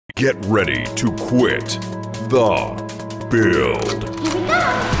Get ready to quit the build. Here we go!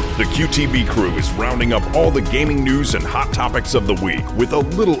 The QTB crew is rounding up all the gaming news and hot topics of the week with a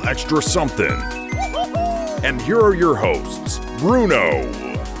little extra something. And here are your hosts, Bruno,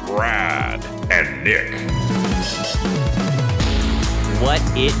 Brad, and Nick. What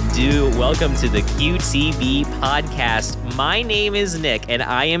it do? Welcome to the QTB podcast. My name is Nick, and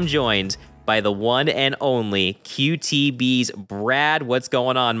I am joined by the one and only QTB's Brad. What's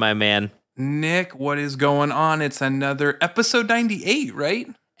going on, my man? Nick, what is going on? It's another episode 98, right?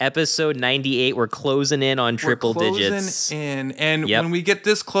 Episode 98. We're closing in on triple digits. And when we get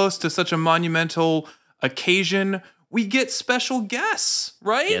this close to such a monumental occasion, we get special guests,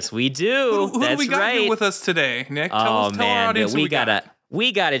 right? Yes, we do. Who That's do we got right. here with us today, Nick? Tell our audience we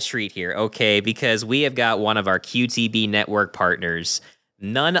got a treat here, okay? Because we have got one of our QTB network partners,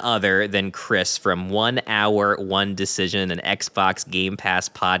 none other than Chris from 1 Hour, 1 Decision, an Xbox Game Pass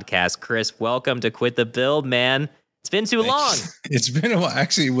podcast. Chris, welcome to Quit the Build, man. It's been too long. It's been a while.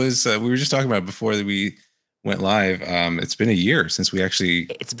 Actually, it was we were just talking about it before that we went live. It's been a year since we actually.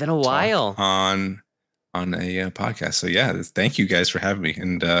 It's been a while on a podcast. So yeah, thank you guys for having me,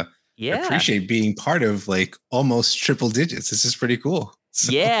 and I appreciate being part of like almost triple digits. This is pretty cool.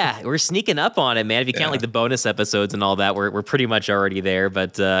 So, yeah, we're sneaking up on it, man. If you count like the bonus episodes and all that, we're pretty much already there.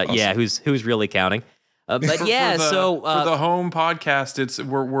 But awesome. Yeah, who's really counting? But for the home podcast,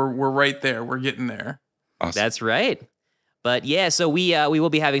 we're right there. We're getting there. Awesome. That's right. But yeah, so we will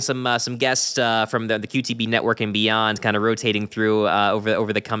be having some guests from the QTB network and beyond, kind of rotating through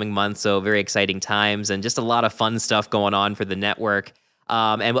over the coming months. So very exciting times and just a lot of fun stuff going on for the network.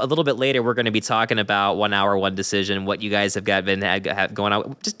 And a little bit later, we're going to be talking about 1 Hour, 1 Decision, what you guys have have going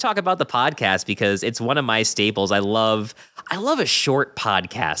on. Just talk about the podcast because it's one of my staples. I love a short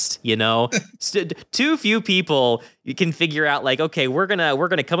podcast. You know, too few people you can figure out like, okay, we're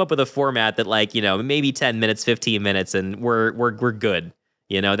gonna come up with a format that like maybe 10 minutes, 15 minutes, and we're good.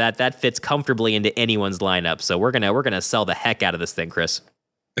 You know that fits comfortably into anyone's lineup. So we're gonna sell the heck out of this thing, Chris.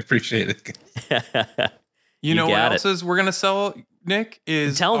 I appreciate it. You know what else is we're gonna sell, Nick,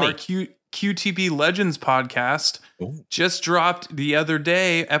 is our QTB Legends podcast. Ooh. Just dropped the other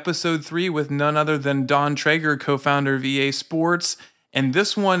day, episode 3 with none other than Don Traeger, co-founder of EA Sports. And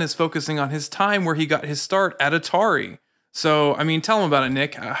this one is focusing on his time where he got his start at Atari. So, I mean, tell him about it,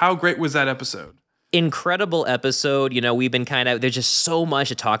 Nick. How great was that episode? Incredible episode. We've been there's just so much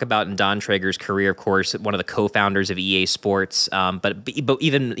to talk about in Don Traeger's career, of course, one of the co-founders of EA Sports. But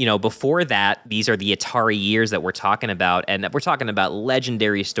even, before that, these are the Atari years that we're talking about. And we're talking about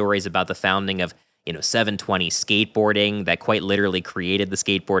legendary stories about the founding of, 720 skateboarding that quite literally created the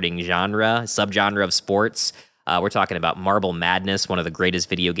skateboarding genre, subgenre of sports. We're talking about Marble Madness, one of the greatest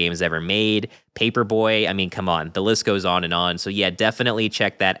video games ever made. Paperboy, I mean, come on, the list goes on and on. So yeah, definitely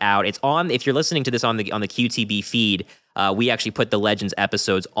check that out. It's on. If you're listening to this on the QTB feed, we actually put the Legends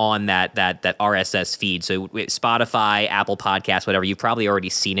episodes on that RSS feed. So Spotify, Apple Podcasts, whatever. You've probably already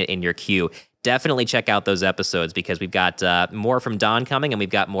seen it in your queue. Definitely check out those episodes because we've got more from Don coming, and we've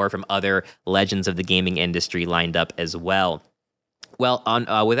got more from other legends of the gaming industry lined up as well. Well,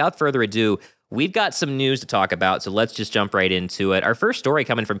 without further ado, we've got some news to talk about, so let's just jump right into it. Our first story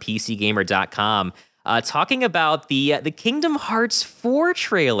coming from PCGamer.com, talking about the Kingdom Hearts 4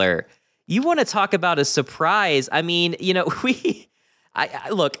 trailer. You want to talk about a surprise? I mean, I'm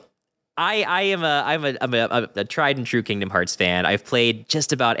a tried and true Kingdom Hearts fan. I've played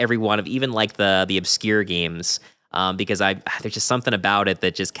just about every one of even like the obscure games. Because there's just something about it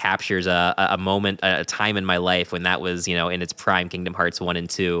that just captures a moment, a time in my life when that was, in its prime, Kingdom Hearts 1 and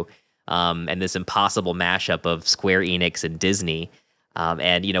 2. And this impossible mashup of Square Enix and Disney.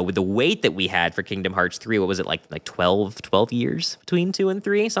 And, with the wait that we had for Kingdom Hearts 3, what was it, like 12 years between 2 and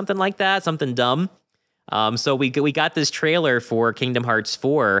 3? Something like that, something dumb. So we got this trailer for Kingdom Hearts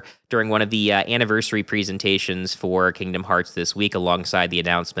 4 during one of the anniversary presentations for Kingdom Hearts this week alongside the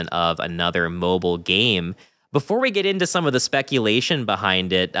announcement of another mobile game. Before we get into some of the speculation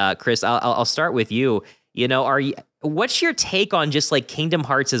behind it, Chris, I'll start with you. What's your take on just like Kingdom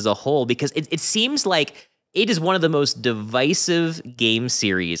Hearts as a whole? Because it seems like it is one of the most divisive game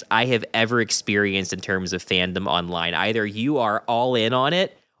series I have ever experienced in terms of fandom online. Either you are all in on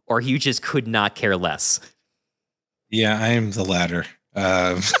it or you just could not care less. Yeah, I am the latter.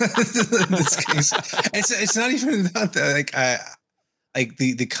 In this case, it's not even about that. Like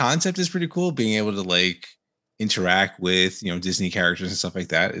the concept is pretty cool. Being able to like interact with Disney characters and stuff like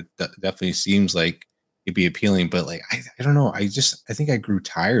that. It definitely seems like it'd be appealing, but like I don't know. I think I grew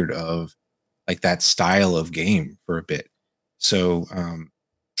tired of like that style of game for a bit. So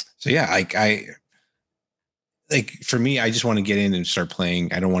yeah, like for me, I just want to get in and start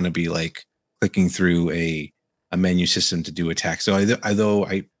playing. I don't want to be like clicking through a menu system to do attacks. So although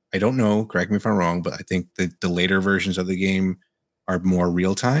I don't know, correct me if I'm wrong, but I think that the later versions of the game are more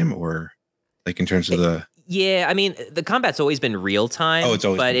real time, or like in terms of the. Yeah, I mean, the combat's always been real time. Oh, it's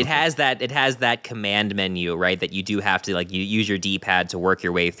always but been it has that command menu, right? That you do have to like you use your D-pad to work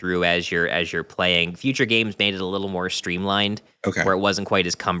your way through as you're playing. Future games made it a little more streamlined, where it wasn't quite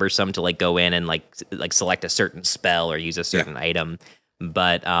as cumbersome to like go in and like select a certain spell or use a certain item.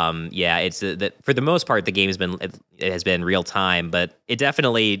 But yeah, it's that for the most part the game has been real time, but it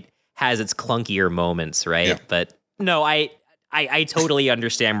definitely has its clunkier moments, right? Yeah. But no, I totally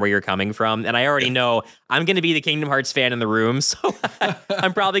understand where you're coming from, and I already know I'm going to be the Kingdom Hearts fan in the room, so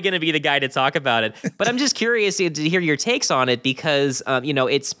I'm probably going to be the guy to talk about it. But I'm just curious to hear your takes on it because,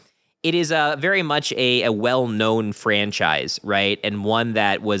 it is very much a well-known franchise, right? And one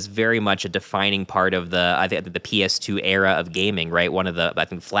that was very much a defining part of the PS2 era of gaming, right? One of the, I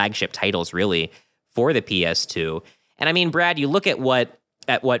think, flagship titles really for the PS2. And I mean, Brad, you look at what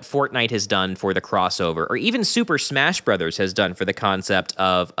Fortnite has done for the crossover, or even Super Smash Brothers has done for the concept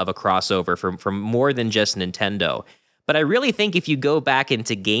of a crossover from more than just Nintendo. But I really think if you go back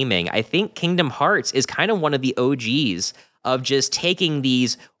into gaming, I think Kingdom Hearts is kind of one of the OGs of just taking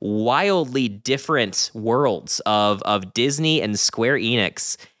these wildly different worlds of Disney and Square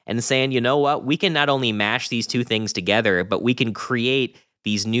Enix and saying, you know what, we can not only mash these two things together, but we can create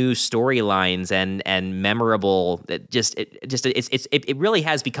these new storylines and memorable. It really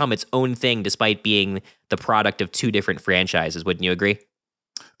has become its own thing, despite being the product of two different franchises. Wouldn't you agree?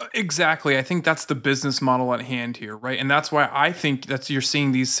 Exactly. I think that's the business model at hand here, right? And that's why I think you're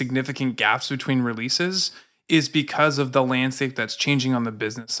seeing these significant gaps between releases is because of the landscape that's changing on the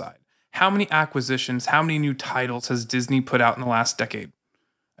business side. How many acquisitions, how many new titles has Disney put out in the last decade?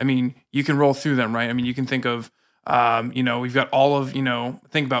 I mean, you can roll through them, right? I mean, you can think of we've got all of,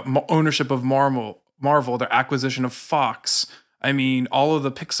 think about ownership of Marvel, their acquisition of Fox. I mean, all of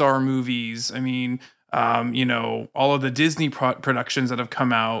the Pixar movies. I mean, all of the Disney productions that have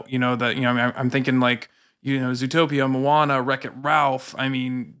come out. I'm thinking like, Zootopia, Moana, Wreck-It Ralph. I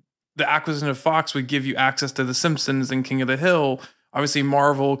mean, the acquisition of Fox would give you access to The Simpsons and King of the Hill. Obviously,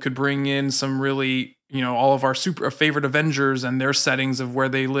 Marvel could bring in some really, all of our super favorite Avengers and their settings of where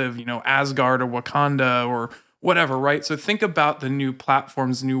they live, Asgard or Wakanda or whatever, right? So think about the new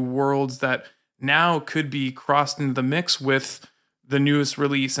platforms, new worlds that now could be crossed into the mix with the newest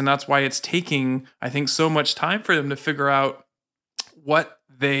release. And that's why it's taking, I think, so much time for them to figure out what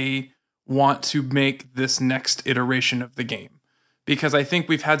they want to make this next iteration of the game. Because I think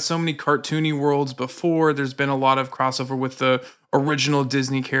we've had so many cartoony worlds before. There's been a lot of crossover with the original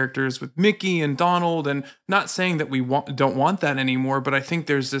Disney characters with Mickey and Donald, and not saying that we don't want that anymore, but I think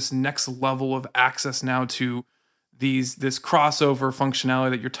there's this next level of access now to this crossover functionality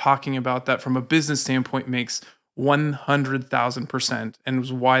that you're talking about that from a business standpoint makes 100,000% and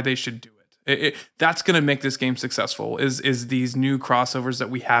is why they should do it. That's going to make this game successful is these new crossovers that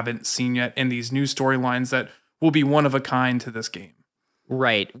we haven't seen yet and these new storylines that will be one of a kind to this game.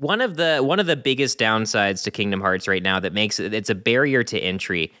 Right. One of the biggest downsides to Kingdom Hearts right now that makes it's a barrier to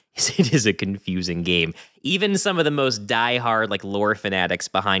entry is it is a confusing game. Even some of the most diehard like lore fanatics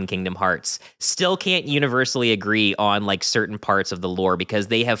behind Kingdom Hearts still can't universally agree on like certain parts of the lore because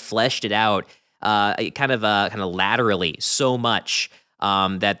they have fleshed it out kind of laterally so much.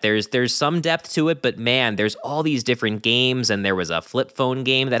 That there's some depth to it, but man, there's all these different games, and there was a flip phone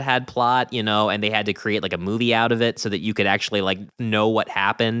game that had plot, and they had to create like a movie out of it so that you could actually like know what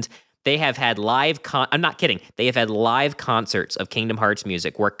happened. They have had I'm not kidding. They have had live concerts of Kingdom Hearts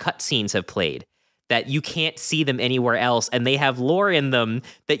music where cutscenes have played that you can't see them anywhere else, and they have lore in them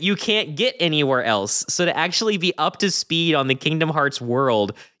that you can't get anywhere else. So to actually be up to speed on the Kingdom Hearts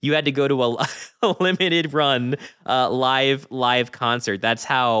world, you had to go to a limited run live concert. That's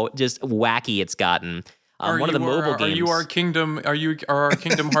how just wacky it's gotten. One of the mobile games. Are you our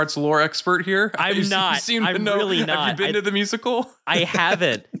Kingdom Hearts lore expert here? I'm not. I'm really not. Have you been to the musical? I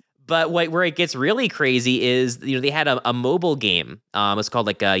haven't. But where it gets really crazy is, they had a mobile game. It's called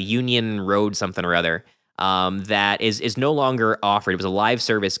like a Union Road something or other that is no longer offered. It was a live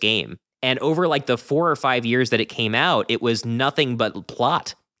service game. And over like the 4 or 5 years that it came out, it was nothing but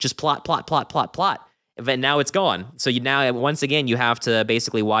plot. Just plot. But now it's gone. So now, once again, you have to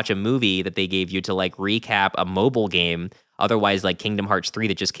basically watch a movie that they gave you to like recap a mobile game. Otherwise, like Kingdom Hearts 3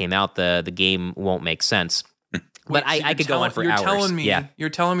 that just came out, the game won't make sense. But Wait, I could go on for hours. You're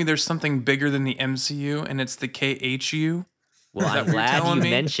telling me there's something bigger than the MCU, and it's the KHU? Well, I'm glad you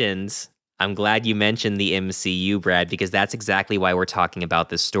mentioned I'm glad you mentioned the MCU, Brad, because that's exactly why we're talking about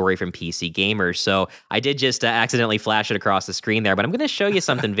this story from PC Gamers. So I did just accidentally flash it across the screen there, but I'm going to show you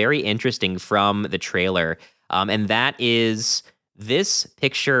something very interesting from the trailer, and that is this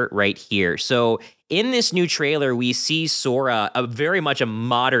picture right here. So in this new trailer, we see Sora, very much a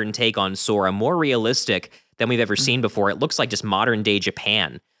modern take on Sora, more realistic than we've ever seen before. It looks like just modern day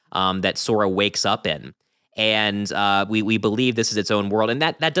Japan that Sora wakes up in. And we believe this is its own world. And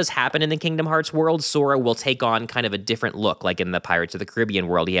that does happen in the Kingdom Hearts world. Sora will take on kind of a different look, like in the Pirates of the Caribbean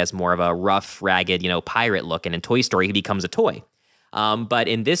world. He has more of a rough, ragged, pirate look. And in Toy Story, he becomes a toy. But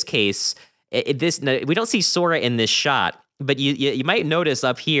in this case, we don't see Sora in this shot. But you might notice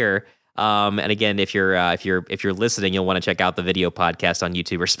up here, and again, if you're listening, you'll want to check out the video podcast on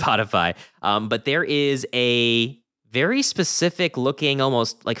YouTube or Spotify. But there is a very specific looking,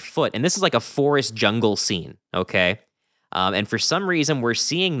 almost like foot, and this is like a forest jungle scene. Okay, and for some reason we're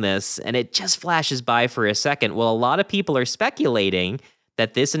seeing this, and it just flashes by for a second. Well, a lot of people are speculating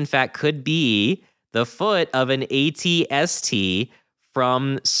that this, in fact, could be the foot of an AT-ST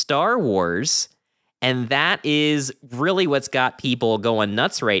from Star Wars. And that is really what's got people going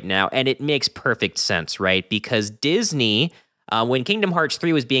nuts right now. And it makes perfect sense, right? Because Disney, when Kingdom Hearts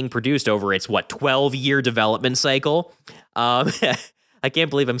 3 was being produced over its, 12-year development cycle, I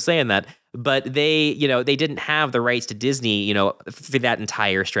can't believe I'm saying that, but they didn't have the rights to Disney, for that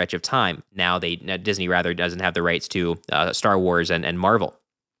entire stretch of time. Now Disney rather doesn't have the rights to Star Wars and Marvel.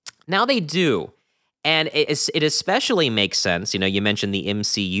 Now they do. And it especially makes sense, you mentioned the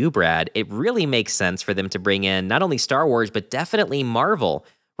MCU, Brad. It really makes sense for them to bring in not only Star Wars, but definitely Marvel,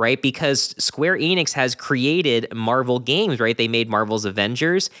 right? Because Square Enix has created Marvel games, right? They made Marvel's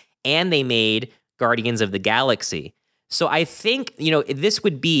Avengers, and they made Guardians of the Galaxy. So I think, this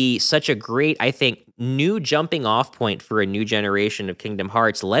would be such a great, new jumping off point for a new generation of Kingdom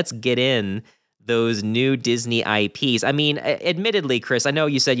Hearts. Let's get in those new Disney IPs. I mean, admittedly, Chris, I know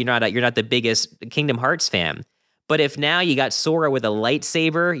you said you're not the biggest Kingdom Hearts fan, but if now you got Sora with a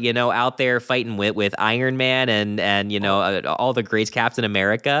lightsaber, out there fighting with Iron Man and all the greats, Captain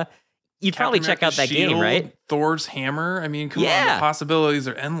America, you'd probably check out that game, right? Thor's hammer. I mean, come on, the possibilities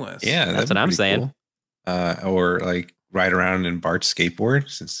are endless. Yeah, that's what I'm saying. Cool. Or like ride around in Bart's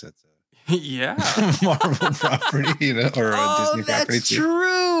skateboard, since that's a Marvel property, or a Disney property that's too.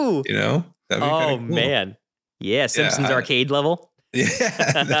 True. That'd be cool. Man. Yeah, Simpsons arcade level. Yeah,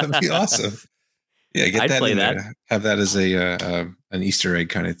 that'd be awesome. Yeah, get I'd that play in that. there. Have that as an Easter egg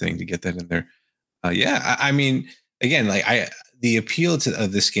kind of thing to get that in there. I mean, again, the appeal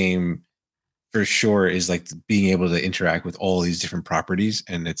of this game for sure is like being able to interact with all these different properties,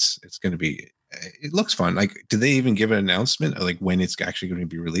 and it's going to be. It looks fun. Like, did they even give an announcement of like when it's actually going to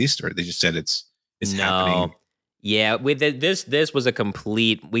be released, or they just said it's happening? Yeah, with this was a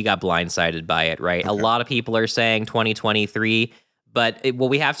complete. We got blindsided by it, right? Okay. A lot of people are saying 2023, but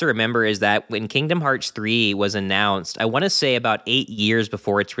what we have to remember is that when Kingdom Hearts 3 was announced, I want to say about 8 years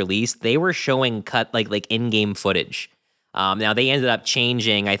before its release, they were showing cut like in-game footage. Now they ended up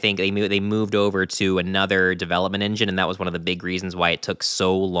changing. I think they moved over to another development engine, and that was one of the big reasons why it took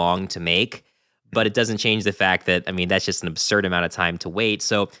so long to make. But it doesn't change the fact that, that's just an absurd amount of time to wait.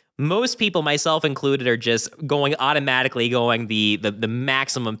 So most people, myself included, are just automatically going the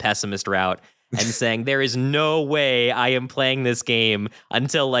maximum pessimist route and saying there is no way I am playing this game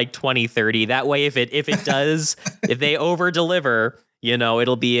until like 2030. That way, if it does, if they over deliver,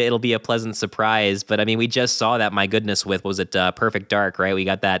 it'll be a pleasant surprise. But we just saw that. My goodness, was it Perfect Dark, right? We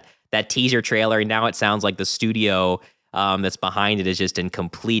got that teaser trailer, and now it sounds like the studio that's behind it is just in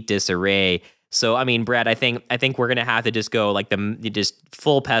complete disarray. So, Brad, I think we're going to have to just go like just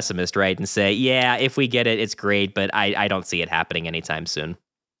full pessimist, right? And say, yeah, if we get it, it's great, but I don't see it happening anytime soon.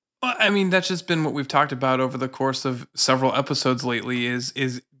 Well, that's just been what we've talked about over the course of several episodes lately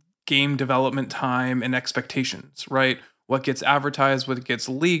is game development time and expectations, right? What gets advertised, what gets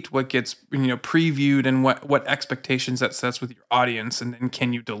leaked, what gets, previewed, and what expectations that sets with your audience, and then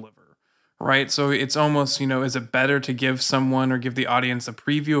can you deliver? Right. So it's almost, is it better to give someone or give the audience a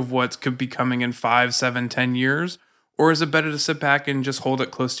preview of what could be coming in 5, 7, 10 years? Or is it better to sit back and just hold it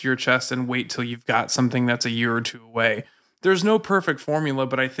close to your chest and wait till you've got something that's a year or two away? There's no perfect formula,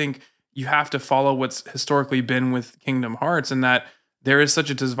 but I think you have to follow what's historically been with Kingdom Hearts, and that there is such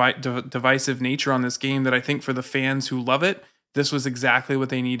a divisive nature on this game that I think for the fans who love it, this was exactly what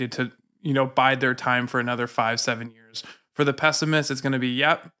they needed to, bide their time for another 5, 7 years. For the pessimists, it's going to be,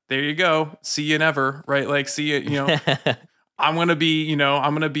 yep, there you go. See you never, right? Like, see it, I'm going to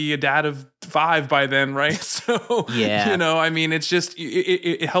be a dad of 5 by then, right? So, yeah. It's just,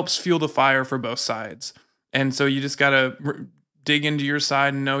 it helps fuel the fire for both sides. And so you just got to dig into your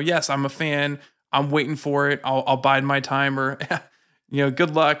side and know, yes, I'm a fan. I'm waiting for it. I'll bide my time, or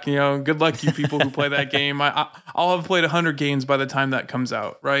good luck. Good luck, you people who play that game. I'll have played 100 games by the time that comes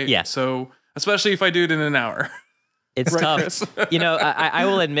out, right? Yeah. So especially if I do it in an hour. It's right, tough. Chris? I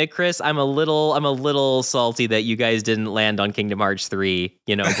will admit, Chris, I'm a little salty that you guys didn't land on Kingdom Hearts 3,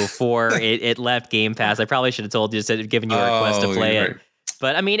 before it left Game Pass. I probably should have told you, instead of giving you a request to play it. Right.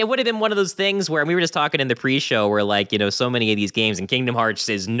 But I mean, it would have been one of those things where, and we were just talking in the pre-show, where so many of these games, and Kingdom Hearts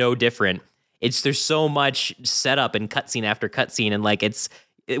is no different. There's so much setup and cutscene after cutscene, and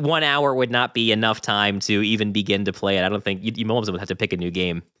 1 hour would not be enough time to even begin to play it. I don't think you almost would have to pick a new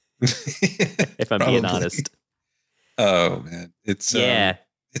game, if I'm being honest. Oh man, it's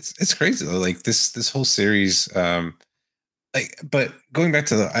crazy though. Like this whole series, but going back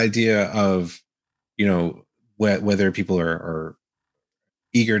to the idea of, whether people are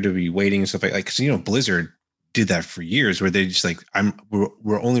eager to be waiting and stuff like, because Blizzard did that for years, where they just like,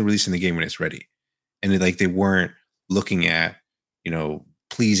 we're only releasing the game when it's ready, and they weren't looking at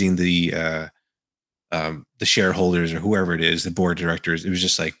pleasing the shareholders or whoever it is, the board of directors. It was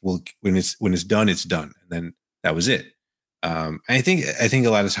just like, well, when it's done, it's done, and then that was it. I think a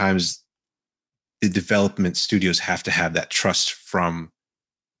lot of times the development studios have to have that trust from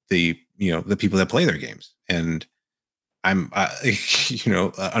the people that play their games, and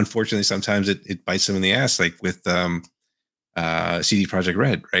unfortunately sometimes it bites them in the ass, like with CD Projekt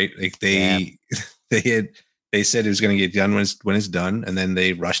Red, right? Like they said it was going to get done when it's done, and then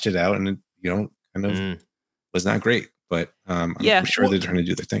they rushed it out, and it, kind of was not great. But I'm sure they're trying to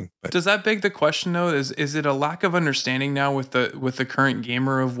do their thing. But does that beg the question though? Is it a lack of understanding now with the current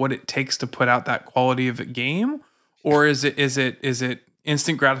gamer of what it takes to put out that quality of a game, or is it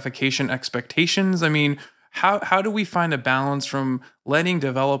instant gratification expectations? I mean, how do we find a balance from letting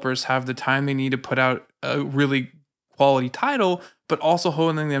developers have the time they need to put out a really quality title, but also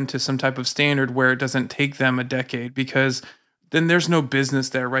holding them to some type of standard where it doesn't take them a decade? Because then there's no business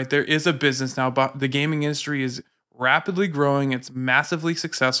there, right? There is a business now, but the gaming industry is rapidly growing. It's massively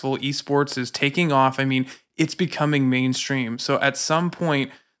successful. Esports is taking off. I mean, it's becoming mainstream. So at some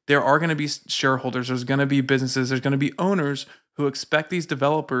point, there are going to be shareholders, there's going to be businesses, there's going to be owners who expect these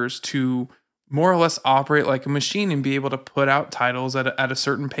developers to more or less operate like a machine and be able to put out titles at a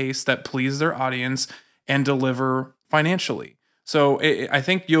certain pace that please their audience and deliver financially. So I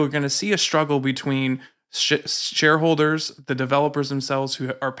think you're going to see a struggle between shareholders, the developers themselves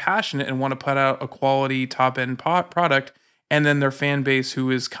who are passionate and want to put out a quality top-end product, and then their fan base who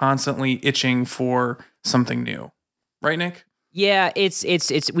is constantly itching for something new. Right, Nick? Yeah, it's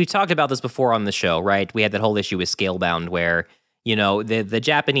we've talked about this before on the show, right? We had that whole issue with Scalebound where, the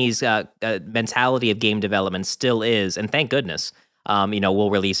Japanese mentality of game development still is, and thank goodness,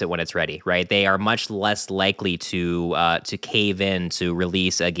 we'll release it when it's ready, right? They are much less likely to cave in to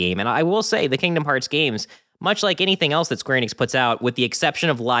release a game. And I will say the Kingdom Hearts games, much like anything else that Square Enix puts out, with the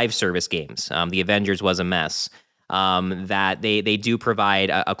exception of live service games, the Avengers was a mess, that they do provide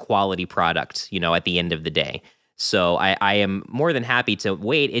a quality product, at the end of the day. So I am more than happy to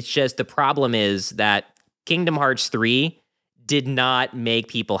wait. It's just the problem is that Kingdom Hearts 3 did not make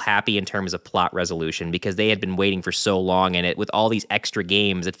people happy in terms of plot resolution, because they had been waiting for so long, and with all these extra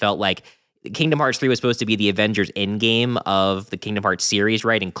games, it felt like Kingdom Hearts 3 was supposed to be the Avengers endgame of the Kingdom Hearts series,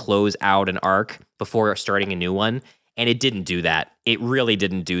 right? And close out an arc before starting a new one. And it didn't do that. It really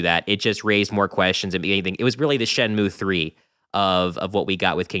didn't do that. It just raised more questions than anything. It was really the Shenmue 3 of what we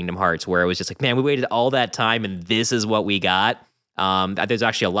got with Kingdom Hearts, where it was just like, man, we waited all that time and this is what we got. There's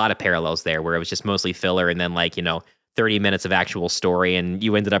actually a lot of parallels there where it was just mostly filler, and then 30 minutes of actual story, and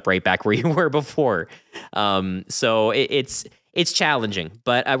you ended up right back where you were before. So it's challenging,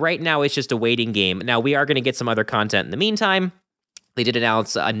 but right now it's just a waiting game. Now we are going to get some other content in the meantime. They did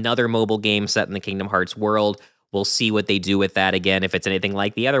announce another mobile game set in the Kingdom Hearts world. We'll see what they do with that. Again, if it's anything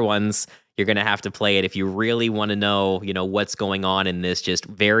like the other ones, you're going to have to play it if you really want to know, what's going on in this just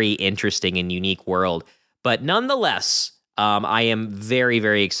very interesting and unique world. But nonetheless, I am very,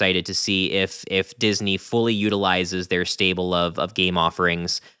 very excited to see if Disney fully utilizes their stable of game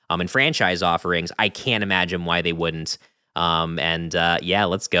offerings and franchise offerings. I can't imagine why they wouldn't.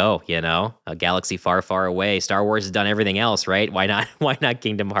 Let's go. A galaxy far, far away. Star Wars has done everything else, right? Why not? Why not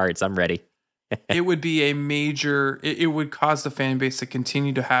Kingdom Hearts? I'm ready. It would be a major. It would cause the fan base to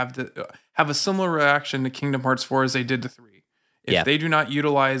continue to have a similar reaction to Kingdom Hearts 4 as they did to 3. If they do not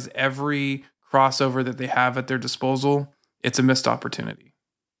utilize every crossover that they have at their disposal, it's a missed opportunity.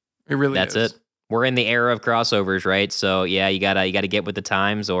 It really is. That's it. We're in the era of crossovers, right? So yeah, you gotta get with the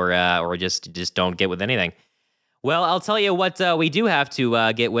times, or just don't get with anything. Well, I'll tell you what we do have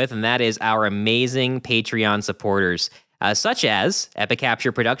to get with, and that is our amazing Patreon supporters. such as Epic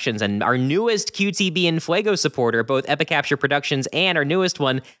Capture Productions and our newest QTB and Fuego supporter, both Epic Capture Productions and our newest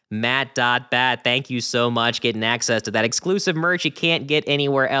one, Matt.Bat. Thank you so much, getting access to that exclusive merch you can't get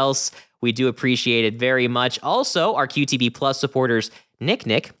anywhere else. We do appreciate it very much. Also, our QTB Plus supporters, Nick,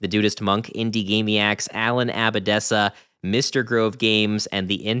 the Dudist Monk, Indie Gamiacs, Alan Abadessa, Mr. Grove Games, and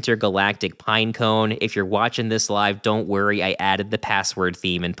the Intergalactic Pinecone. If you're watching this live, don't worry, I added the password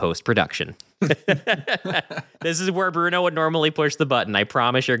theme in post-production. This is where Bruno would normally push the button. I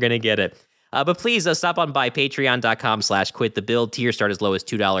promise you're going to get it. But please stop on by patreon.com/quitthebuild. Tiers start as low as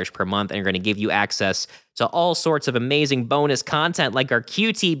 $2 per month, and are going to give you access to all sorts of amazing bonus content like our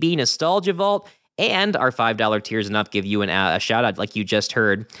QTB Nostalgia Vault, and our $5 tiers and up give you a shout out like you just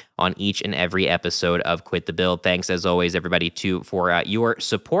heard on each and every episode of Quit the Build. Thanks as always, everybody, for your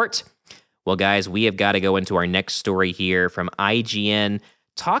support. Well, guys, we have got to go into our next story here from IGN,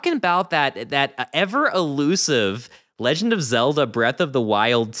 talking about that ever elusive Legend of Zelda Breath of the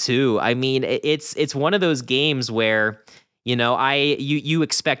Wild 2. I mean, it's one of those games where, you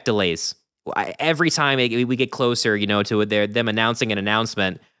expect delays. Every time we get closer, to them announcing an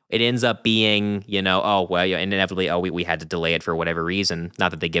announcement, it ends up being, inevitably, we had to delay it for whatever reason.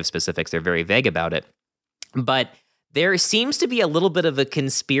 Not that they give specifics. They're very vague about it. But there seems to be a little bit of a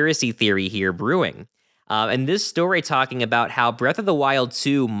conspiracy theory here brewing. And this story talking about how Breath of the Wild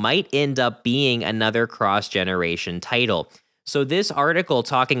 2 might end up being another cross-generation title. So this article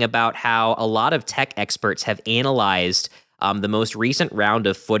talking about how a lot of tech experts have analyzed the most recent round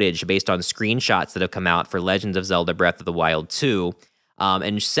of footage based on screenshots that have come out for Legend of Zelda Breath of the Wild 2,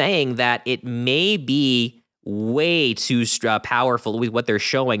 and saying that it may be way too powerful with what they're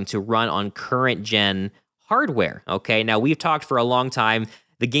showing to run on current-gen hardware. Okay, now we've talked for a long time.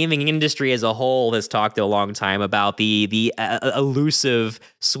 The gaming industry as a whole has talked a long time about the elusive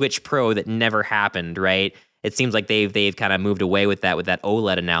Switch Pro that never happened, right? It seems like they've kind of moved away with that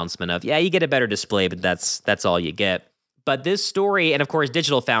OLED announcement of, yeah, you get a better display, but that's all you get. But this story, and of course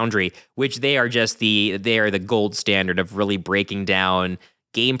Digital Foundry, which they are the gold standard of really breaking down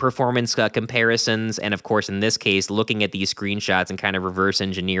game performance comparisons, and of course in this case looking at these screenshots and kind of reverse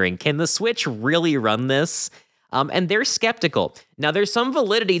engineering, can the Switch really run this? And they're skeptical. Now, there's some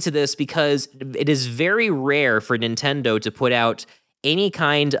validity to this because it is very rare for Nintendo to put out any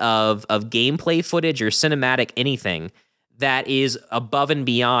kind of gameplay footage or cinematic anything that is above and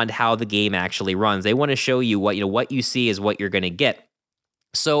beyond how the game actually runs. They want to show you what you see is what you're going to get.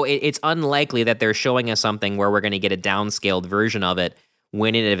 So it's unlikely that they're showing us something where we're going to get a downscaled version of it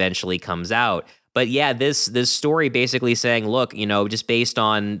when it eventually comes out. But yeah, this story basically saying, look, just based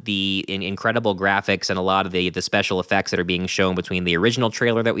on the incredible graphics and a lot of the special effects that are being shown between the original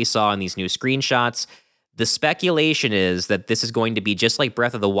trailer that we saw and these new screenshots, the speculation is that this is going to be just like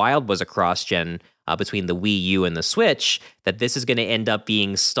Breath of the Wild was a cross-gen between the Wii U and the Switch, that this is going to end up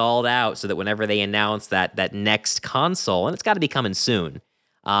being stalled out so that whenever they announce that next console, and it's got to be coming soon,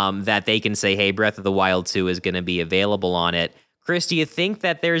 that they can say, hey, Breath of the Wild 2 is going to be available on it. Chris, do you think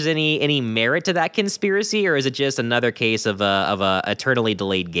that there's any merit to that conspiracy, or is it just another case of a eternally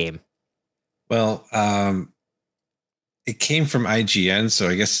delayed game? Well, it came from IGN, so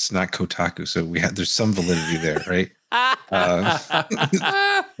I guess it's not Kotaku. So there's some validity there, right? But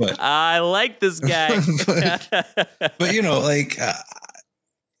I like this guy. but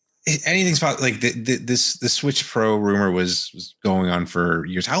anything's possible. Like the Switch Pro rumor was going on for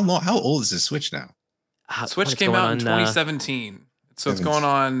years. How old is this Switch now? Switch came out in 2017, so it's going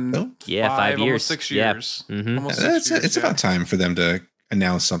on 5 years, almost 6 years. Yeah. Mm-hmm. Almost 6 years, it's about time for them to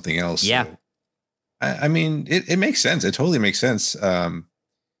announce something else. Yeah, so, I mean, it makes sense. It totally makes sense. And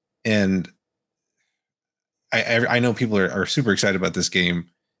I know people are super excited about this game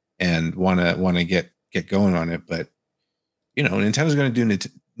and want to get going on it, but Nintendo's going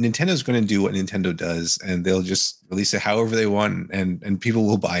to do what Nintendo does, and they'll just release it however they want, and people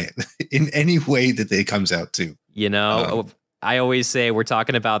will buy it in any way that it comes out to. I always say we're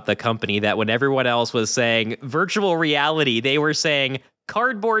talking about the company that when everyone else was saying virtual reality, they were saying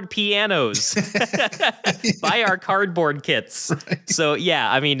cardboard pianos. Buy our cardboard kits. Right. So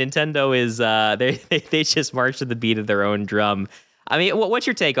yeah, I mean, Nintendo is they just march to the beat of their own drum. I mean, what's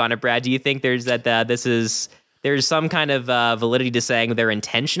your take on it, Brad? Do you think there's there's some kind of validity to saying they're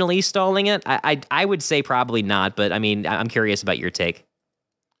intentionally stalling it? I would say probably not, but I mean, I'm curious about your take.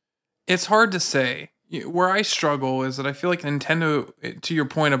 It's hard to say. Where I struggle is that I feel like Nintendo, to your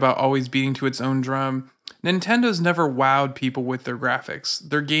point about always beating to its own drum, Nintendo's never wowed people with their graphics.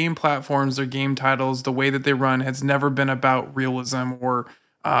 Their game platforms, their game titles, the way that they run has never been about realism or,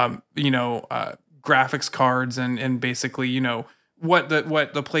 graphics cards and basically, what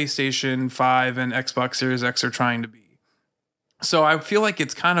the PlayStation 5 and Xbox Series X are trying to be. So I feel like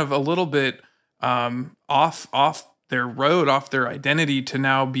it's kind of a little bit off their road, off their identity, to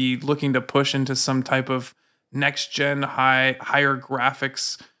now be looking to push into some type of next gen higher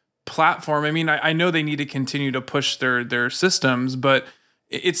graphics platform. I mean, I know they need to continue to push their systems, but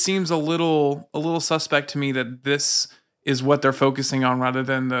it seems a little suspect to me that this is what they're focusing on rather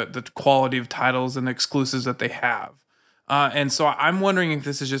than the quality of titles and exclusives that they have. And so I'm wondering if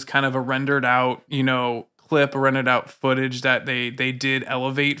this is just kind of a rendered out, clip, a rendered out footage that they did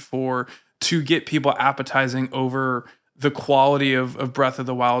elevate to get people appetizing over the quality of Breath of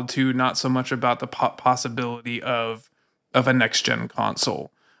the Wild 2, not so much about the possibility of a next gen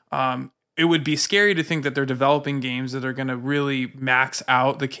console. It would be scary to think that they're developing games that are going to really max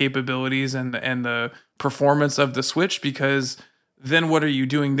out the capabilities and the performance of the Switch, because then what are you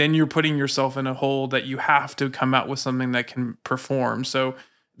doing? Then you're putting yourself in a hole that you have to come out with something that can perform. So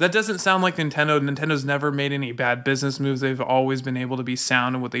that doesn't sound like Nintendo. Nintendo's never made any bad business moves. They've always been able to be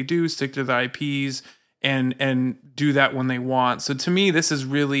sound in what they do, stick to their IPs, and do that when they want. So to me, this is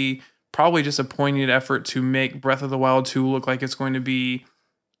really probably just a poignant effort to make Breath of the Wild 2 look like it's going to be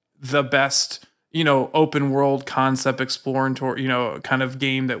the best, open world concept exploratory, kind of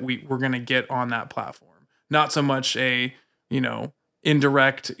game that we're going to get on that platform. Not so much a,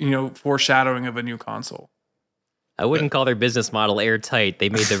 indirect, foreshadowing of a new console. I wouldn't call their business model airtight. They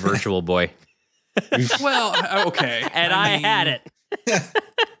made the Virtual Boy. Well, okay. And I had it.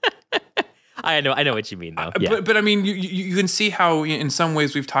 I know what you mean, though. Yeah. But I mean, you can see how, in some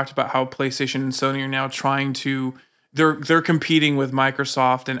ways, we've talked about how PlayStation and Sony are now trying to, they're competing with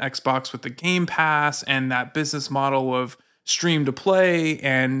Microsoft and Xbox with the Game Pass and that business model of stream to play,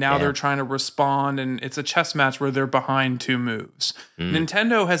 and now they're trying to respond, and it's a chess match where they're behind 2 moves.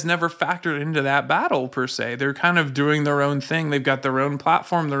 Nintendo has never factored into that battle per se. They're kind of doing their own thing. They've got their own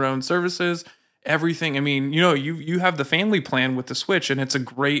platform, their own services, everything. I mean, you have the family plan with the Switch, and it's a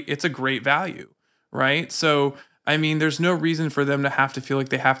great value, right? So I mean, there's no reason for them to have to feel like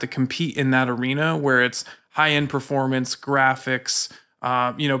they have to compete in that arena where it's high-end performance, graphics.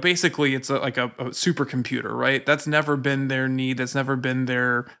 Basically it's like a supercomputer, right? That's never been their need. That's never been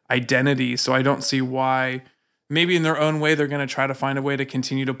their identity. So I don't see why. Maybe in their own way, they're going to try to find a way to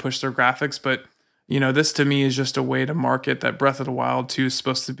continue to push their graphics. But, this to me is just a way to market that Breath of the Wild 2 is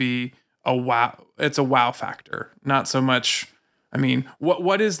supposed to be a wow. It's a wow factor. Not so much. I mean,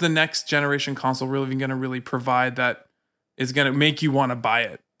 what is the next generation console really going to really provide that is going to make you want to buy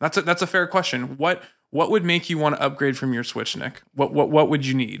it? That's a fair question. What would make you want to upgrade from your Switch, Nick? What would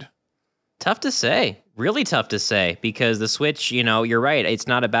you need? Tough to say. Really tough to say, because the Switch, you're right. It's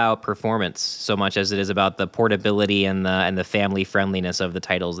not about performance so much as it is about the portability and the family friendliness of the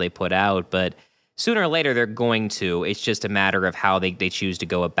titles they put out. But sooner or later, they're going to. It's just a matter of how they choose to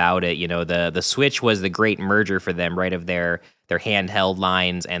go about it. The Switch was the great merger for them, right, of their handheld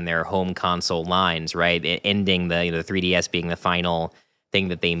lines and their home console lines, right? Ending the 3DS being the final thing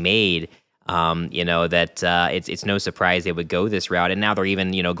that they made. It's no surprise they would go this route. And now they're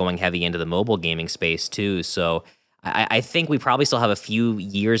even, going heavy into the mobile gaming space too. So I think we probably still have a few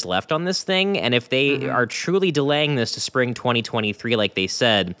years left on this thing. And if they are truly delaying this to spring 2023, like they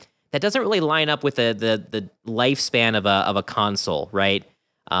said, that doesn't really line up with the lifespan of a console, right?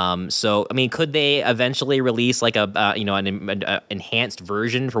 So, I mean, could they eventually release like an enhanced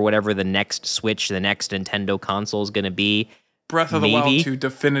version for whatever the next Switch, the next Nintendo console is going to be? Breath of the Wild 2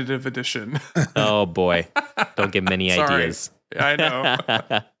 Definitive Edition. Oh boy, don't give many ideas. I know.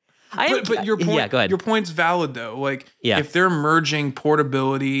 But your point, go ahead. Your point's valid though. Like, if they're merging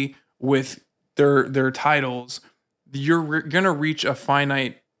portability with their titles, you're gonna reach a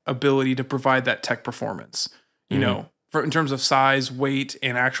finite ability to provide that tech performance. In terms of size, weight,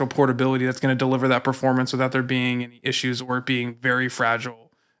 and actual portability, that's going to deliver that performance without there being any issues or it being very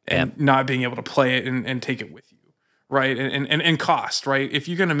fragile and not being able to play it and take it with you. Right. And cost, right? If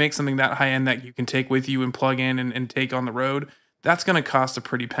you're going to make something that high end that you can take with you and plug in and take on the road, that's going to cost a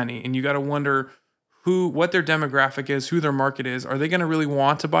pretty penny. And you got to wonder what their demographic is, who their market is. Are they going to really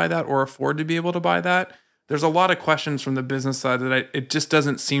want to buy that or afford to be able to buy that? There's a lot of questions from the business side that it just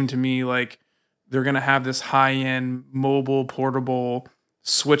doesn't seem to me like they're going to have this high end mobile portable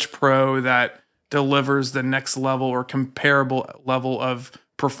Switch Pro that delivers the next level or comparable level of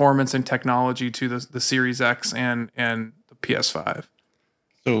performance and technology to the Series X and the PS5.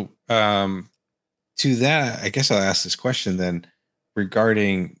 So to that, I guess I'll ask this question then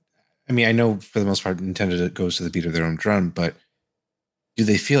regarding, I mean, I know for the most part Nintendo goes to the beat of their own drum, but do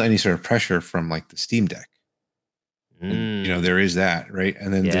they feel any sort of pressure from like the Steam Deck? And, there is that, right?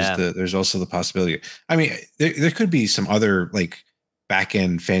 And then there's also the possibility. I mean, there could be some other like back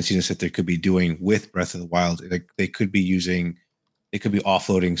end fanciness that they could be doing with Breath of the Wild. Like they could be using they could be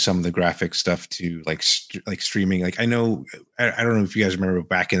offloading some of the graphic stuff to like streaming. Like I know, I don't know if you guys remember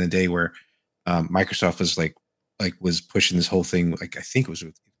back in the day where Microsoft was was pushing this whole thing. Like I think it was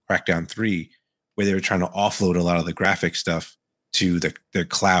with Crackdown 3, where they were trying to offload a lot of the graphic stuff to the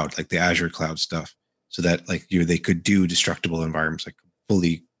cloud, like the Azure cloud stuff, so that like they could do destructible environments, like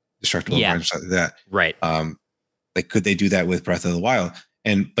fully destructible environments like that. Right. Like could they do that with Breath of the Wild?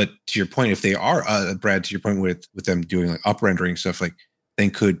 But to your point, if they are, Brad, to your point with them doing like up rendering stuff, like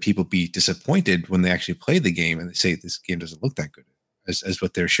then could people be disappointed when they actually play the game and they say this game doesn't look that good as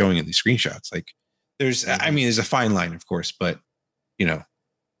what they're showing in these screenshots? Like there's a fine line, of course, but it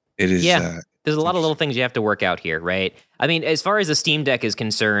is. There's a lot of little things you have to work out here, right? I mean, as far as the Steam Deck is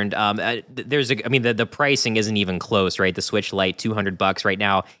concerned, the pricing isn't even close, right? The Switch Lite, $200 right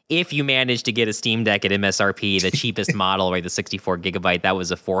now. If you manage to get a Steam Deck at MSRP, the cheapest model, right, the 64 gigabyte, that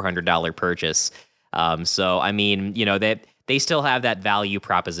was a $400 purchase. So, I mean, they still have that value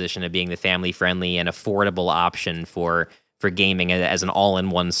proposition of being the family-friendly and affordable option for gaming as an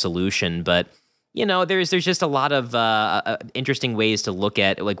all-in-one solution, but there's just a lot of interesting ways to look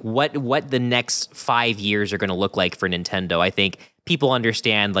at like what the next 5 years are going to look like for Nintendo. I think people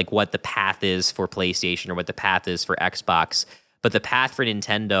understand like what the path is for PlayStation or what the path is for Xbox, but the path for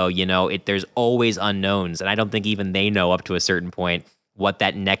Nintendo, there's always unknowns, and I don't think even they know up to a certain point what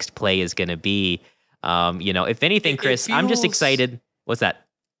that next play is going to be. If anything, Chris, I'm just excited. What's that?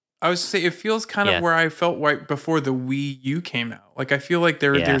 I was to say it feels kind of where I felt right before the Wii U came out. Like I feel like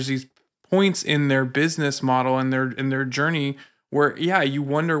there's these points in their business model and their journey where you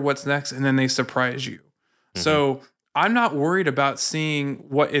wonder what's next and then they surprise you. Mm-hmm. So I'm not worried about seeing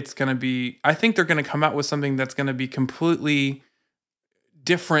what it's going to be. I think they're going to come out with something that's going to be completely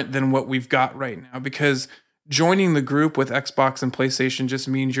different than what we've got right now, because joining the group with Xbox and PlayStation just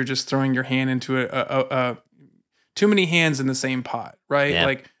means you're just throwing your hand into a too many hands in the same pot, right? Yeah.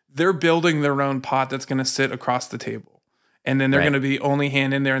 Like they're building their own pot that's going to sit across the table. And then they're going to be only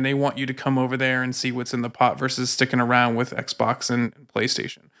hand in there, and they want you to come over there and see what's in the pot versus sticking around with Xbox and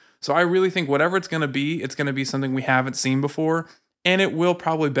PlayStation. So I really think whatever it's going to be something we haven't seen before, and it will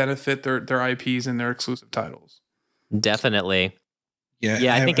probably benefit their IPs and their exclusive titles. Definitely.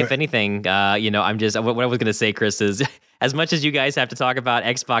 Yeah, I think if anything, I'm just what I was going to say, Chris, is as much as you guys have to talk about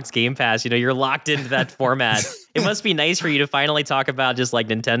Xbox Game Pass, you're locked into that format. It must be nice for you to finally talk about just like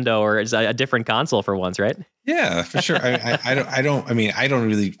Nintendo or a different console for once, right? Yeah, for sure. I don't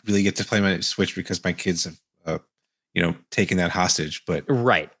really get to play my Switch because my kids have taken that hostage. But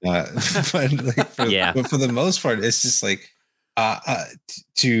right. But for the most part, it's just like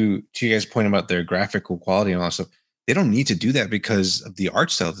to you guys' point about their graphical quality and all that stuff. They don't need to do that because of the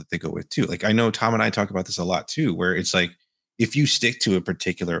art style that they go with too. Like I know Tom and I talk about this a lot too, where it's like if you stick to a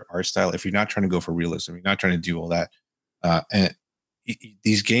particular art style, if you're not trying to go for realism, you're not trying to do all that, and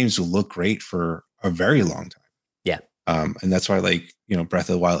these games will look great for a very long time. Yeah. And that's why Breath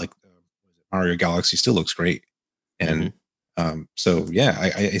of the Wild, like Mario Galaxy, still looks great. And so yeah,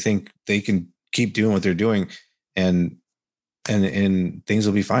 I think they can keep doing what they're doing, and things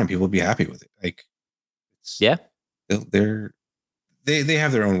will be fine. People will be happy with it. Like they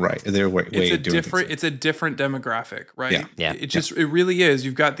have their own way of doing things. It's a different demographic, right? Yeah. It really is.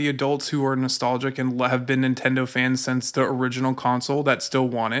 You've got the adults who are nostalgic and have been Nintendo fans since the original console that still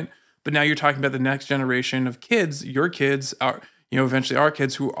want it. But now you're talking about the next generation of kids. Your kids are, eventually our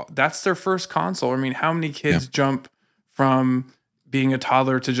kids who that's their first console. I mean, how many kids jump from being a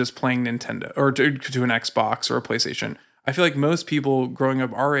toddler to just playing Nintendo or to an Xbox or a PlayStation? I feel like most people growing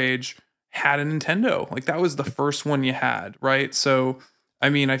up our age had a Nintendo. Like that was the first one you had, right? So, I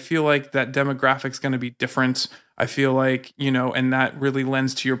mean, I feel like that demographic's going to be different. I feel like, and that really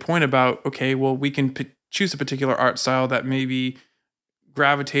lends to your point about, okay, well, we can choose a particular art style that maybe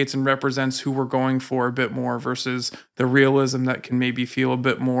gravitates and represents who we're going for a bit more versus the realism that can maybe feel a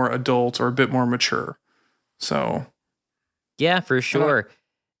bit more adult or a bit more mature. So. Yeah, for sure.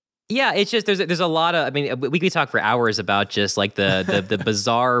 Yeah, it's just there's a lot of. I mean, we could talk for hours about just like the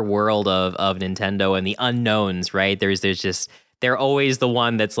bizarre world of Nintendo and the unknowns, right? They're always the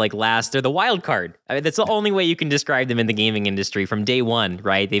one that's like last. They're the wild card. I mean, that's the only way you can describe them in the gaming industry from day one,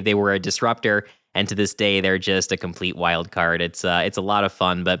 right? They were a disruptor, and to this day they're just a complete wild card. It's a lot of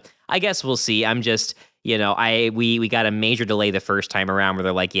fun, but I guess we'll see. I'm just. We got a major delay the first time around where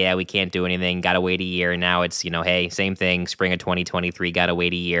they're like, yeah, we can't do anything. Got to wait a year. And now it's, hey, same thing. Spring of 2023. Got to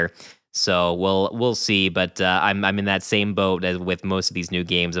wait a year. So we'll see. But I'm in that same boat as with most of these new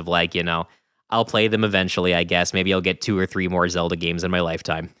games of like, I'll play them eventually. I guess maybe I'll get 2 or 3 more Zelda games in my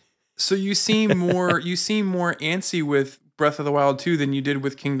lifetime. So you seem more antsy with Breath of the Wild 2 than you did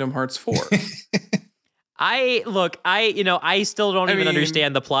with Kingdom Hearts 4. I still don't even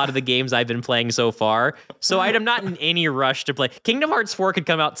understand the plot of the games I've been playing so far. So I'm not in any rush to play. Kingdom Hearts 4 could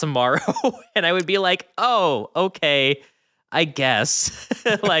come out tomorrow and I would be like, oh, okay, I guess.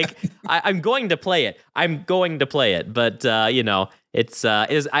 Like I'm going to play it. But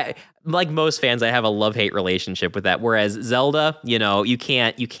I like most fans, I have a love-hate relationship with that. Whereas Zelda, you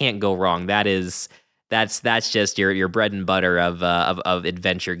can't go wrong. That's just your bread and butter of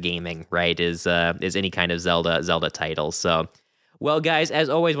adventure gaming, right? Is any kind of Zelda title. So, well, guys, as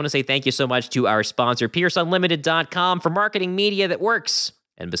always, want to say thank you so much to our sponsor, PierceUnlimited.com, for marketing media that works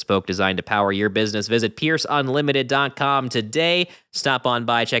and bespoke design to power your business. Visit PierceUnlimited.com today. Stop on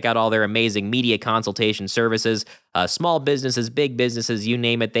by, check out all their amazing media consultation services. Small businesses, big businesses, you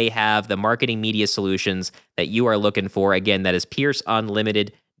name it, they have the marketing media solutions that you are looking for. Again, that is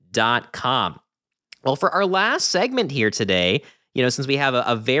PierceUnlimited.com. Well, for our last segment here today, since we have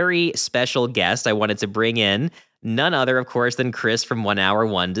a very special guest, I wanted to bring in none other, of course, than Chris from 1 Hour,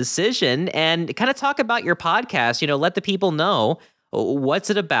 One Decision, and kind of talk about your podcast. Let the people know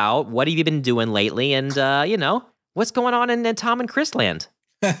what's it about, what have you been doing lately, and, what's going on in Tom and Chris land.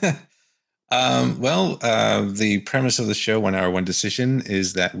 The premise of the show, 1 Hour, One Decision,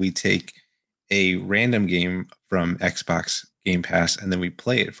 is that we take a random game from Xbox Game Pass and then we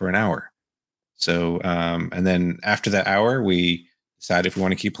play it for an hour. So, and then after that hour, we decide if we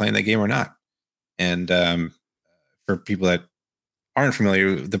want to keep playing that game or not. And for people that aren't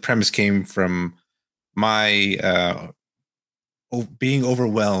familiar, the premise came from my being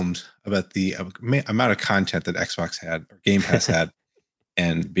overwhelmed about the amount of content that Xbox had or Game Pass had,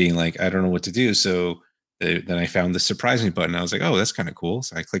 and being like, I don't know what to do. So then I found the surprise me button. I was like, oh, that's kind of cool.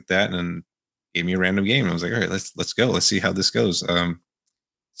 So I clicked that and then gave me a random game. And I was like, all right, let's go. Let's see how this goes.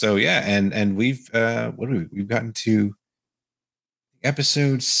 So yeah, and we've we've gotten to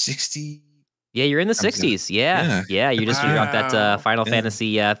episode 60. Yeah, you're in the 60s. Yeah. You just dropped that Final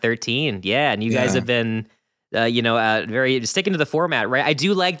Fantasy 13. Yeah, and you guys have been very sticking to the format, right? I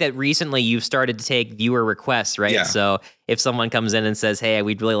do like that recently you've started to take viewer requests, right? Yeah. So if someone comes in and says, hey,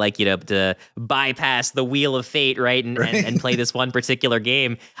 we'd really like you to bypass the wheel of fate, right? And play this one particular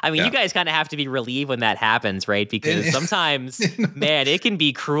game. I mean, you guys kind of have to be relieved when that happens, right? Because sometimes, man, it can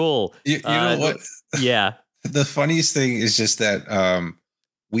be cruel. You know what? Yeah. The funniest thing is just that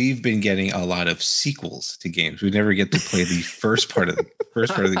we've been getting a lot of sequels to games. We never get to play the first part of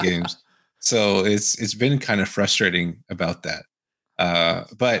the games. So it's been kind of frustrating about that.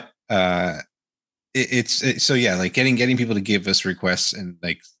 But it's so yeah, like getting people to give us requests, and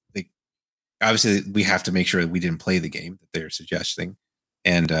like obviously we have to make sure that we didn't play the game that they're suggesting.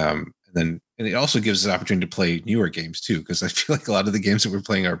 And then it also gives us an opportunity to play newer games too, because I feel like a lot of the games that we're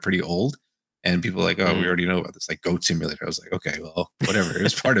playing are pretty old, and people are like, oh, we already know about this, like Goat Simulator. I was like, okay, well, whatever, it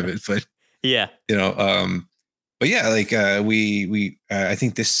was part of it, but yeah, but yeah, like we I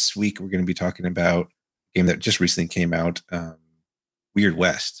think this week we're going to be talking about a game that just recently came out, Weird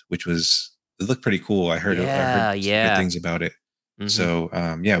West, which it looked pretty cool. I heard some good things about it. Mm-hmm. So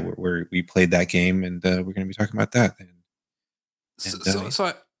we played that game, and we're going to be talking about that.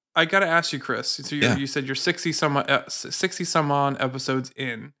 So I got to ask you, Chris. So you said you're 60 some on episodes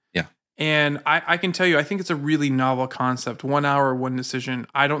in. Yeah. And I can tell you, I think it's a really novel concept. 1 hour, one decision.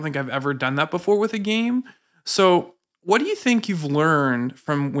 I don't think I've ever done that before with a game. So what do you think you've learned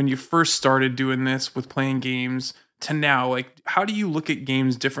from when you first started doing this with playing games to now? Like, how do you look at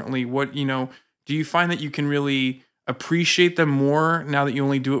games differently? What, do you find that you can really appreciate them more now that you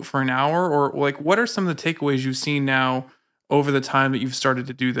only do it for an hour? Or like, what are some of the takeaways you've seen now over the time that you've started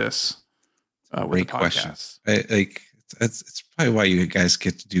to do this with Great the podcast? Question. It's probably why you guys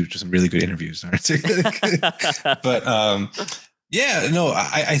get to do some really good interviews, aren't you? But I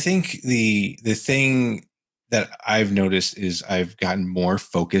think the thing that I've noticed is I've gotten more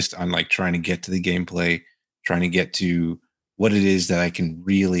focused on like trying to get to the gameplay, trying to get to what it is that I can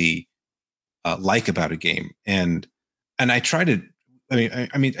really like about a game. And I try to, I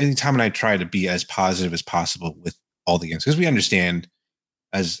mean, Tom and I try to be as positive as possible with all the games, because we understand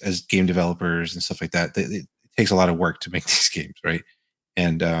as game developers and stuff like that, it takes a lot of work to make these games, right?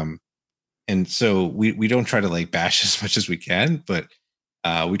 And so we don't try to like bash as much as we can, but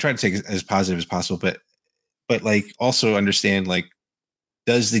we try to take it as positive as possible. But like also understand, like,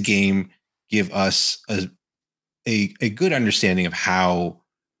 does the game give us a good understanding of how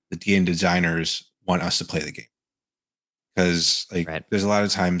the game designers want us to play the game? Because like there's a lot of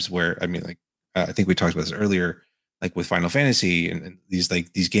times where I think we talked about this earlier, like with Final Fantasy and these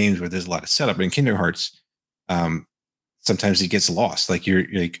games where there's a lot of setup. But in Kingdom Hearts, sometimes it gets lost. Like you're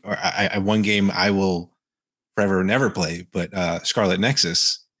like, one game I will forever never play, but Scarlet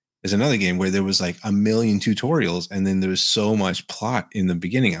Nexus, there's another game where there was like a million tutorials, and then there was so much plot in the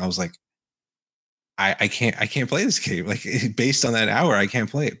beginning. I was like, I can't play this game. Like based on that hour, I can't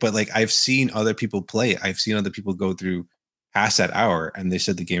play it. But like I've seen other people play it. I've seen other people go through past that hour, and they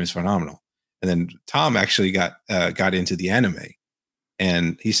said the game is phenomenal. And then Tom actually got into the anime,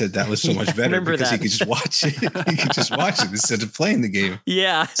 and he said that was so much better because he could just watch it. He could just watch it instead of playing the game.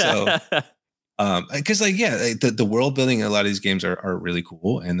 Yeah. So, because the world building in a lot of these games are really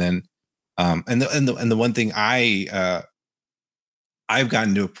cool. And then, and the one thing I've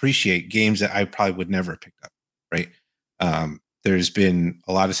gotten to appreciate games that I probably would never have picked up. Right. There's been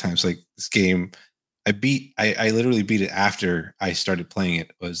a lot of times like this game I literally beat it after I started playing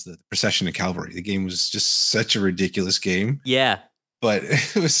it, was the Procession of Calvary. The game was just such a ridiculous game. Yeah. But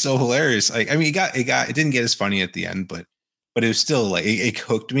it was so hilarious. Like, I mean, it didn't get as funny at the end, but it was still like, it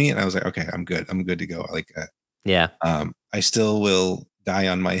hooked me, and I was like, okay, I'm good. I'm good to go. Like, yeah. I still will die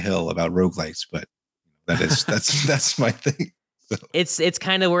on my hill about roguelikes, but that's my thing. So. It's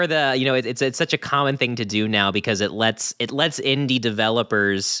kind of where it's such a common thing to do now, because it lets indie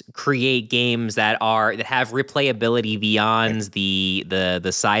developers create games that have replayability beyond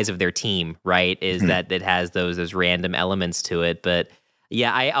the size of their team, right? Is that it has those random elements to it. But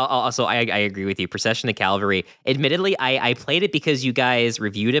yeah, I agree with you. Procession to Calvary. Admittedly, I played it because you guys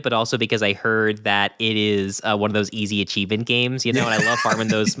reviewed it, but also because I heard that it is one of those easy achievement games, and I love farming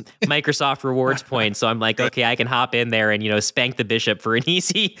those Microsoft rewards points. So I'm like, okay, I can hop in there and spank the bishop for an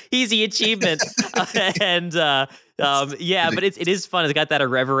easy achievement. But it is fun. It's got that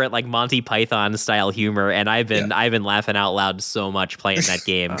irreverent like Monty Python style humor, and I've been laughing out loud so much playing that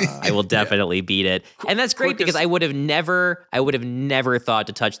game. I will definitely beat it, and that's great because I would have never thought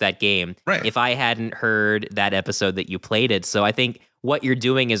to touch that game if I hadn't heard that episode that you played it. So I think what you're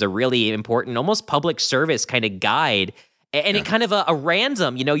doing is a really important, almost public service kind of guide. And it kind of a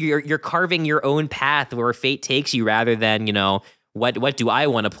random, you're carving your own path where fate takes you, rather than what do I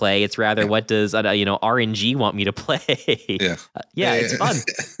want to play? It's rather what does RNG want me to play? It's fun.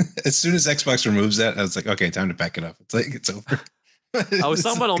 As soon as Xbox removes that, I was like, okay, time to pack it up. It's like it's over.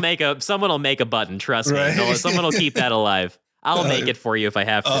 Someone will make a button. Trust me. No, someone will keep that alive. I'll make it for you if I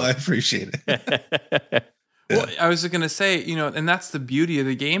have to. Oh, I appreciate it. Well, I was going to say, and that's the beauty of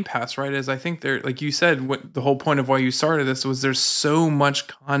the Game Pass, right? Is I think there, like you said, what the whole point of why you started this was there's so much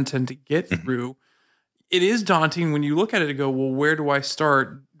content to get through. It is daunting when you look at it and go, well, where do I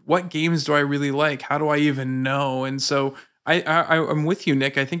start? What games do I really like? How do I even know? And so I'm with you,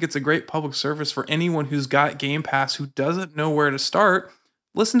 Nick. I think it's a great public service for anyone who's got Game Pass who doesn't know where to start.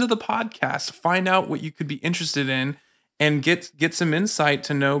 Listen to the podcast, find out what you could be interested in, and get some insight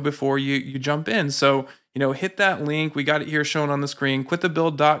to know before you jump in. So, hit that link. We got it here shown on the screen,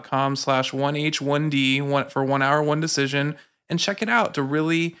 quitthebuild.com/1H1D for 1 hour, 1 decision, and check it out to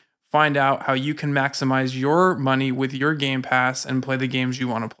really find out how you can maximize your money with your Game Pass and play the games you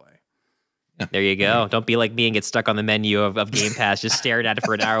want to play. There you go. Don't be like me and get stuck on the menu of Game Pass, just staring at it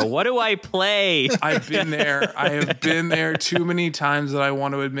for an hour. What do I play? I've been there. I have been there too many times that I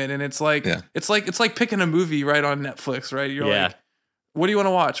want to admit. And it's like it's like picking a movie right on Netflix, right? You're like, what do you want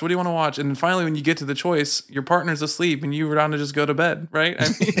to watch? What do you want to watch? And then finally, when you get to the choice, your partner's asleep and you were down to just go to bed, right? I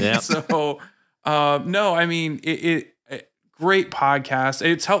mean, so no, I mean it great podcast.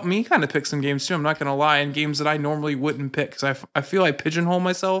 It's helped me kind of pick some games too. I'm not going to lie, and games that I normally wouldn't pick because I feel I pigeonhole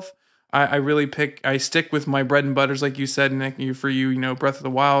myself. I really I stick with my bread and butters, like you said, Nick. For you, Breath of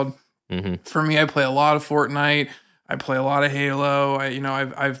the Wild. For me, I play a lot of Fortnite. I play a lot of Halo.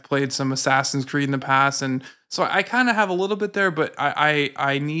 I've played some Assassin's Creed in the past, and so I kind of have a little bit there. But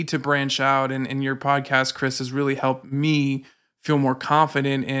I need to branch out, and your podcast, Chris, has really helped me feel more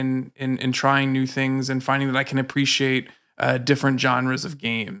confident in trying new things and finding that I can appreciate different genres of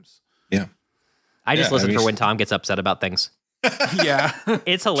games. Yeah. I just listen for when Tom gets upset about things. Yeah.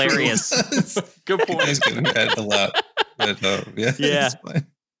 It's hilarious. Good point. He's getting mad a lot. But,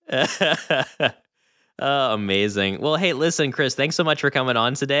 Oh, amazing. Well, hey, listen, Chris, thanks so much for coming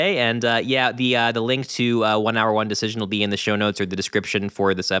on today. And the link to 1 hour, 1 decision will be in the show notes or the description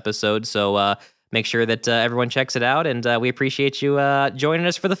for this episode. So make sure that everyone checks it out. And we appreciate you joining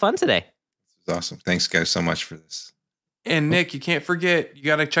us for the fun today. This was awesome. Thanks, guys, so much for this. And Nick, you can't forget, you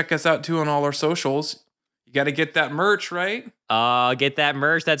got to check us out too on all our socials. You got to get that merch, right? Get that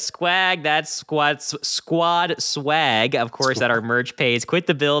merch, that swag, that squad swag, of course, at our merch page,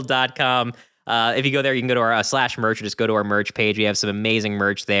 quitthebuild.com. If you go there, you can go to our /merch or just go to our merch page. We have some amazing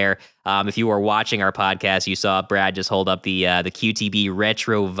merch there. If you were watching our podcast, you saw Brad just hold up the QTB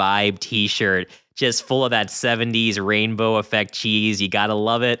Retro Vibe t-shirt, just full of that 70s rainbow effect cheese. You got to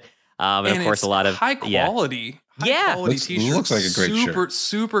love it. And of course, a lot of high quality. Yeah. quality t-shirt. Looks like a great shirt.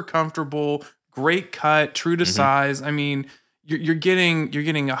 Super comfortable, great cut, true to size. I mean, you're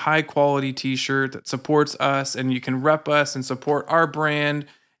getting a high quality t-shirt that supports us, and you can rep us and support our brand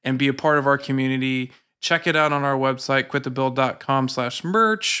and be a part of our community. Check it out on our website,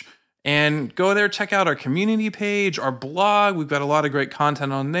 quitthebuild.com/merch, and go there, check out our community page, our blog. We've got a lot of great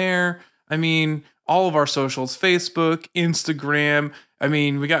content on there. I mean, all of our socials, Facebook, Instagram. I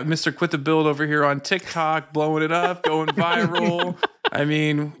mean, we got Mr. Quit the Build over here on TikTok, blowing it up, going viral. I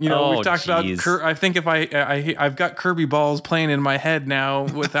mean, you know, we've talked about. I think if I've got Kirby balls playing in my head now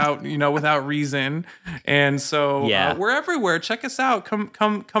without without reason, and so we're everywhere. Check us out.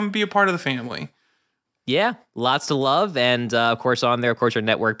 Come be a part of the family. Yeah, lots to love, and of course on there, of course, our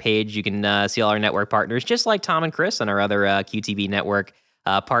network page. You can see all our network partners, just like Tom and Chris and our other QTV network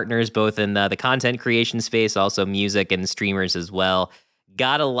partners, both in the content creation space, also music and streamers as well.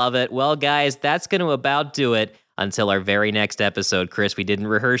 Gotta love it. Well, guys, that's going to about do it until our very next episode. Chris, we didn't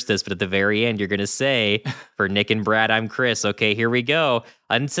rehearse this, but at the very end, you're going to say, for Nick and Brad, I'm Chris. Okay, here we go.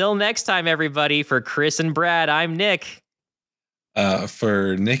 Until next time, everybody, for Chris and Brad, I'm Nick.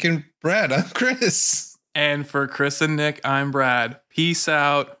 For Nick and Brad, I'm Chris. And for Chris and Nick, I'm Brad. Peace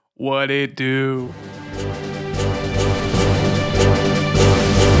out. What it do?